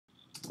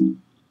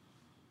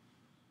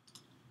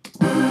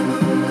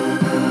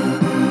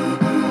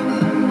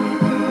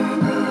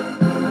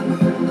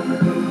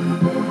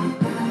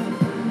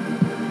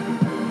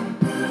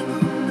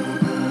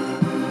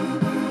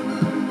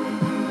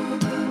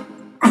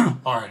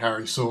Alright,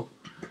 Harry, so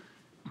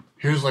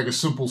here's like a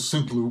simple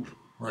synth loop,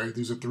 right?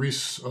 These are three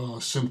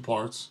synth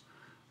parts,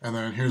 and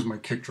then here's my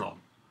kick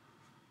drum.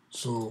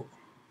 So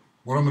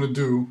what I'm going to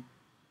do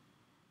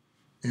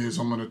is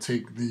I'm going to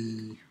take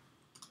the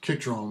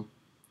kick drum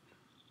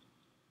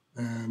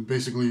and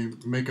basically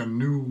make a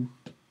new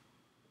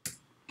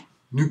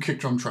kick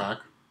drum track,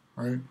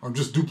 right? Or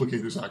just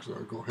duplicate this actually.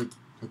 I'll go hit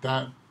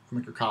that,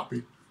 make a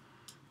copy,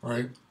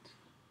 right?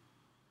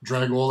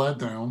 Drag all that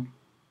down.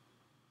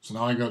 So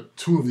now I got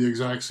two of the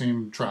exact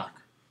same track,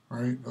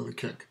 right, of the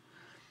kick.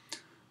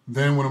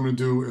 Then what I'm going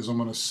to do is I'm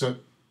going to set,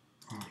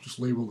 just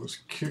label this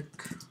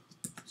kick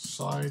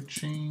side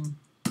chain,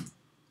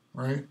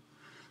 right?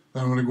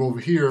 Then I'm going to go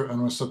over here and I'm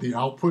going to set the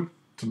output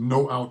to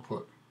no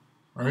output,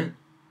 right?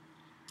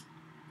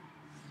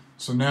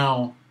 So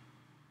now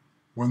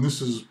when this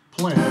is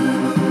playing,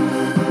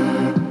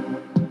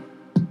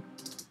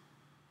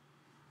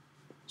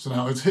 so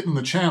now it's hitting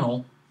the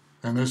channel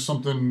and there's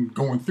something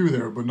going through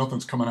there, but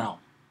nothing's coming out,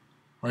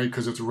 right?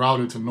 Because it's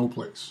routed to no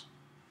place,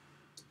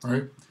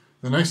 right?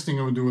 The next thing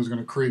I'm going to do is going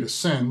to create a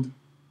send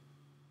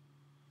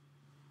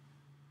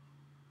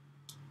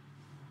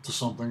to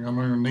something. I'm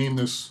going to name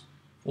this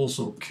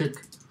also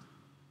kick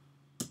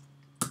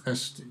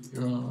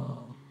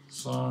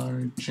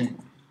side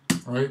chain,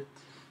 right?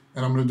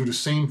 And I'm going to do the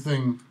same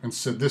thing and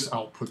set this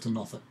output to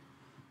nothing.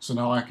 So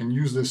now I can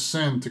use this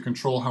send to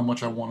control how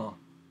much of it I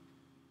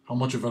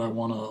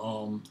want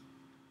to,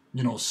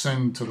 you know,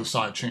 send to the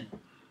side chain,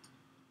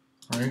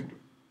 right?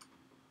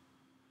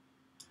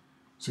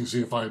 So you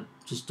see if I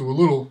just do a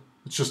little,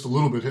 it's just a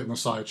little bit hitting the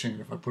side chain.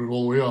 If I put it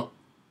all the way up,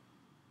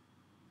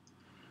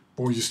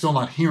 but you're still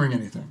not hearing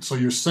anything. So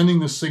you're sending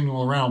this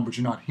signal around, but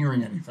you're not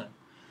hearing anything,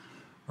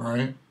 all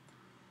right?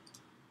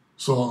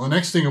 So the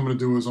next thing I'm going to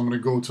do is I'm going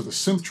to go to the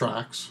synth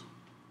tracks,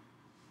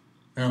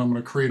 and I'm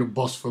going to create a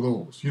bus for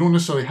those. You don't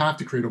necessarily have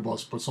to create a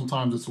bus, but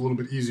sometimes it's a little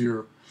bit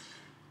easier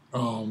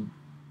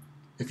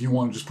if you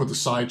want to just put the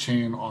side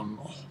chain on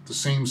the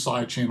same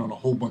side chain on a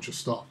whole bunch of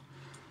stuff.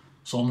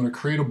 So I'm going to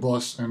create a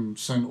bus and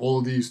send all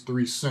of these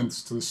three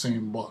synths to the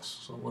same bus.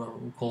 So whatever,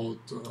 we'll call it,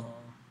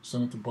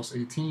 send it to bus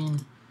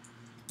 18,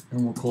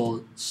 and we'll call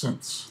it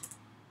synths,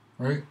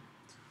 right?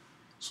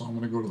 So I'm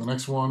going to go to the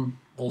next one,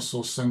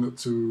 also send it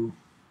to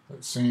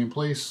that same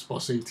place,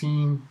 bus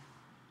 18.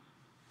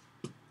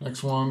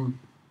 Next one,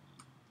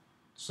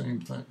 same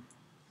thing,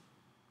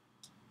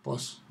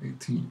 bus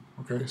 18,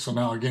 okay? So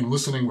now again,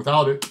 listening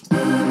without it.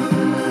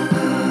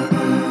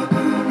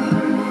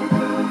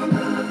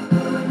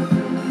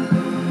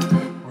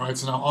 All right,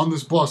 so now on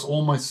this bus,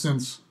 all my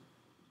synths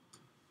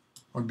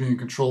are being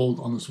controlled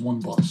on this one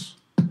bus.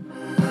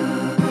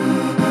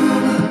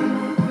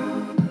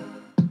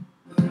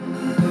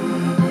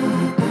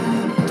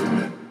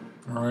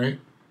 All right,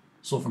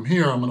 so from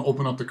here, I'm going to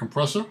open up the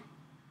compressor.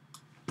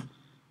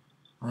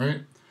 All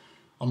right,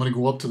 I'm going to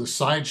go up to the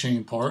side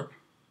chain part,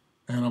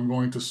 and I'm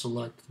going to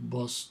select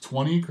bus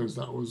 20 because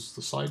that was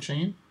the side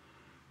chain.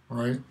 All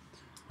right,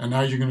 and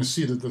now you're going to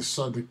see that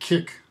the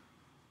kick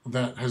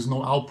that has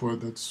no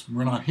output,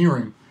 we're not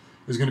hearing,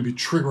 is going to be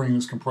triggering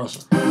this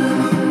compressor.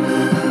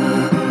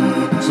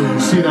 So you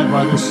see that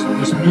by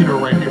this meter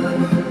right here.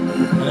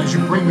 And as you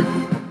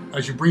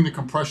bring the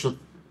compressor,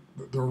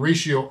 the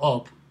ratio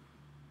up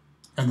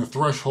and the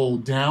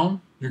threshold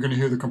down, you're going to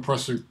hear the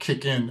compressor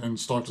kick in and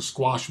start to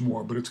squash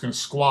more, but it's going to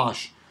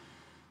squash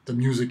the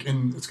music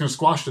and it's going to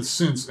squash the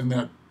synths in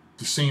the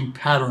same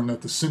pattern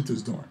that the synth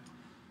is doing.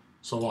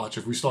 So watch,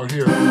 if we start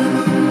here.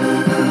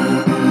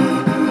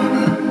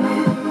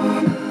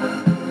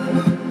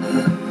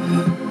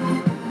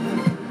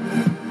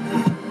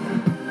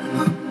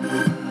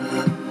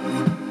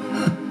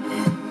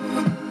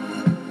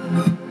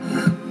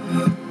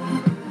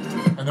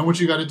 And then what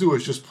you got to do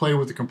is just play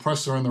with the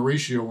compressor and the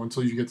ratio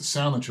until you get the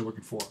sound that you're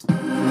looking for.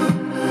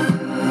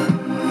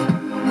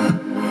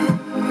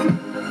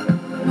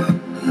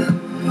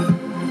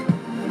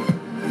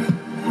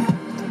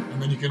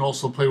 And then you can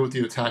also play with the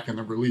attack and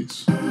the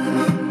release.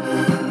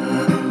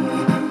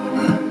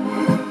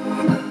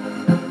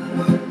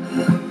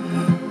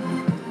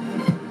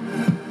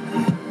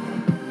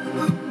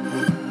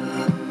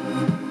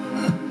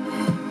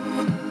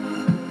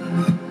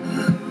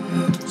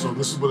 So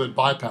this is with it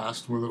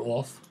bypassed, with it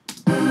off.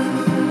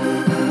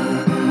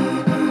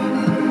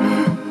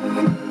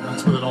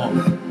 That's with it on.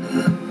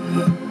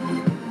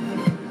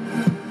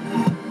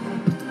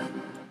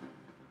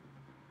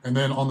 And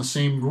then on the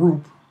same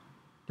group,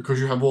 because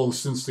you have all the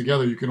synths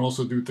together, you can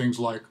also do things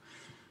like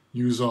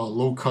use a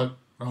low cut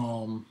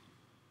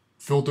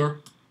filter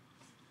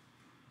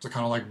to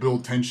kind of like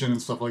build tension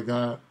and stuff like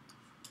that.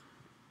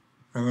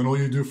 And then all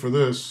you do for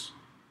this,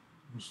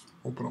 just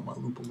open up my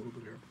loop a little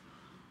bit here.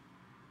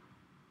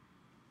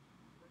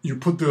 You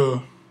put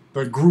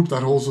that group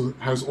that also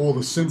has all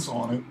the synths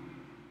on it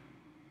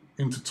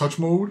into touch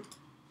mode,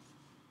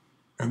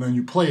 and then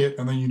you play it,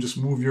 and then you just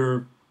move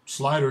your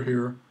slider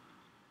here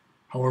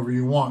however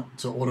you want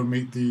to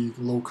automate the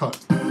low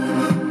cut.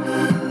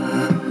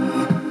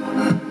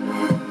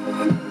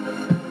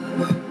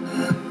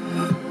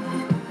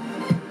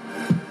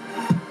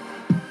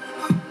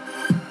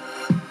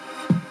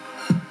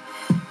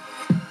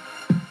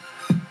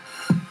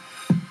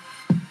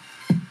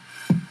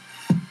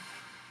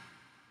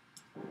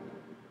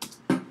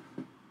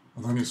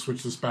 And then you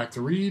switch this back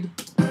to read.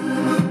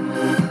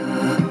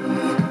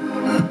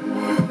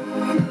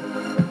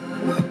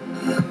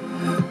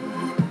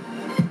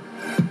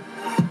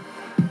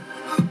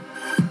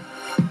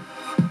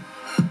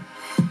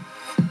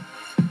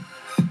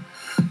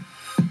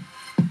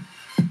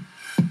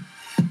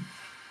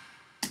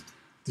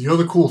 The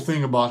other cool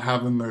thing about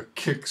having the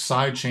kick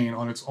sidechain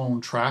on its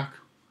own track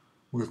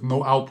with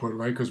no output,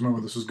 right? Because remember,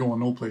 this is going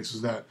no place,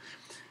 is that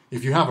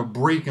if you have a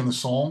break in the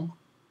song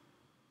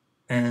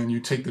and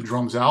you take the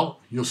drums out,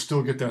 you'll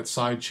still get that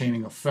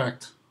sidechaining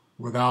effect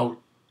without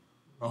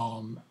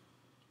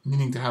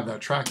needing to have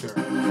that track there.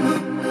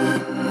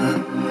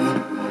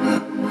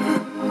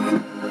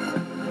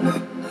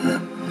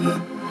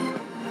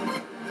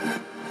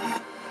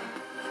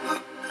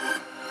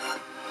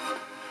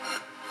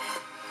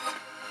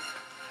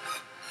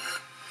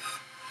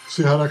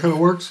 See how that kind of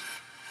works?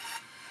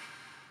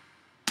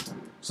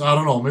 So I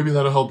don't know, maybe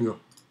that'll help you.